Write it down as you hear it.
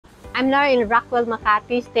I'm now in Rockwell,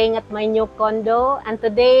 Makati, staying at my new condo. And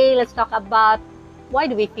today, let's talk about why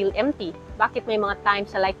do we feel empty? Bakit may mga times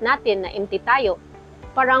sa life natin na empty tayo?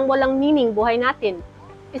 Parang walang meaning buhay natin.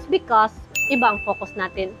 It's because iba ang focus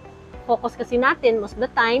natin. Focus kasi natin most of the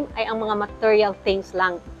time ay ang mga material things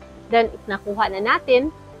lang. Then, if nakuha na natin,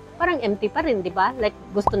 parang empty pa rin, di ba? Like,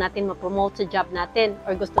 gusto natin ma-promote sa job natin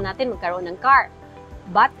or gusto natin magkaroon ng car.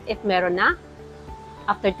 But, if meron na,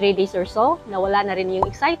 after 3 days or so, nawala na rin yung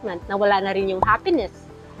excitement, nawala na rin yung happiness.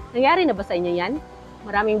 Nangyari na ba sa inyo yan?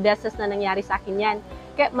 Maraming beses na nangyari sa akin yan.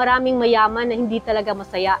 Kaya maraming mayaman na hindi talaga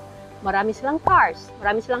masaya. Marami silang cars,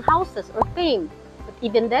 marami silang houses or fame. But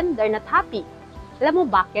even then, they're not happy. Alam mo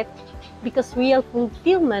bakit? Because real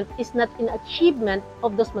fulfillment is not in achievement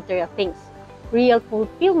of those material things. Real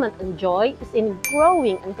fulfillment and joy is in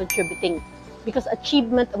growing and contributing. Because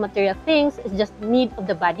achievement of material things is just need of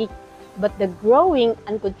the body. But the growing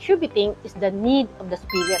and contributing is the need of the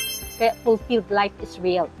spirit. Kaya fulfilled life is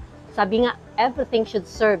real. Sabi nga, everything should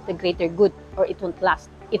serve the greater good or it won't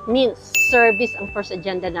last. It means service ang first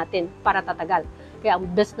agenda natin para tatagal. Kaya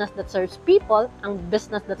ang business that serves people, ang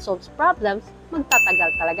business that solves problems,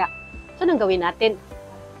 magtatagal talaga. So, anong gawin natin?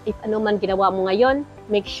 If ano man ginawa mo ngayon,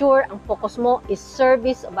 make sure ang focus mo is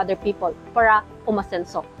service of other people para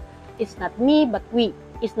umasenso. It's not me, but we.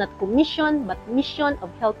 It's not commission, but mission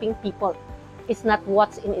of helping people. It's not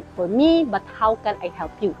what's in it for me, but how can I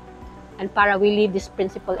help you? And para we live this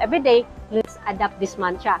principle every day, let's adapt this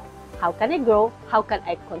mantra. How can I grow? How can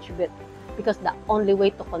I contribute? Because the only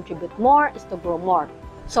way to contribute more is to grow more.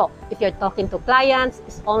 So, if you're talking to clients,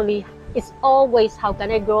 it's always how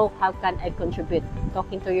can I grow? How can I contribute?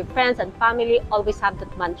 Talking to your friends and family, always have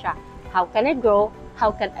that mantra. How can I grow?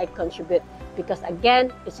 How can I contribute? Because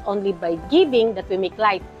again, it's only by giving that we make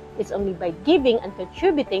life. It's only by giving and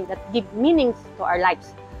contributing that give meanings to our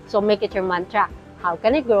lives. So make it your mantra. How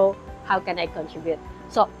can I grow? How can I contribute?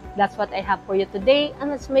 So that's what I have for you today.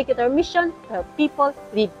 And let's make it our mission to help people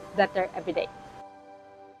live better every day.